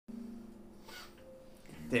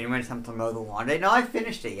Did anyone attempt to mow the lawn today? No, I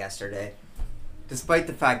finished it yesterday. Despite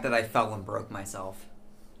the fact that I fell and broke myself.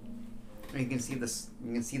 You can see this.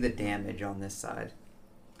 You can see the damage on this side.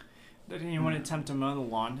 Did anyone attempt to mow the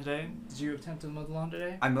lawn today? Did you attempt to mow the lawn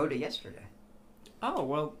today? I mowed it yesterday. Oh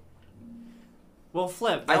well. Well,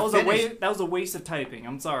 Flip. That was a waste of typing.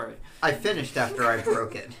 I'm sorry. I finished after I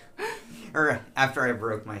broke it, or after I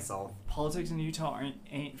broke myself. Politics in Utah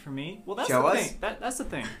ain't for me. Well, that's Show the us? thing. That's the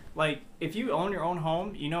thing. Like, if you own your own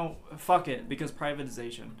home, you know, fuck it, because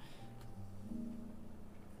privatization.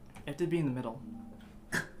 You have to be in the middle.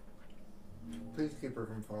 Please keep her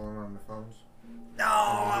from falling on the phones. No,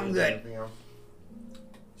 I'm good.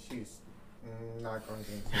 She's not going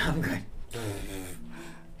to. I'm good.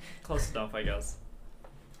 Close enough, I guess.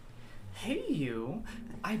 Hey you,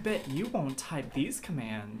 I bet you won't type these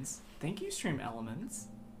commands. Thank you, Stream Elements.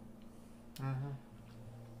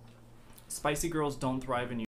 Spicy girls don't thrive in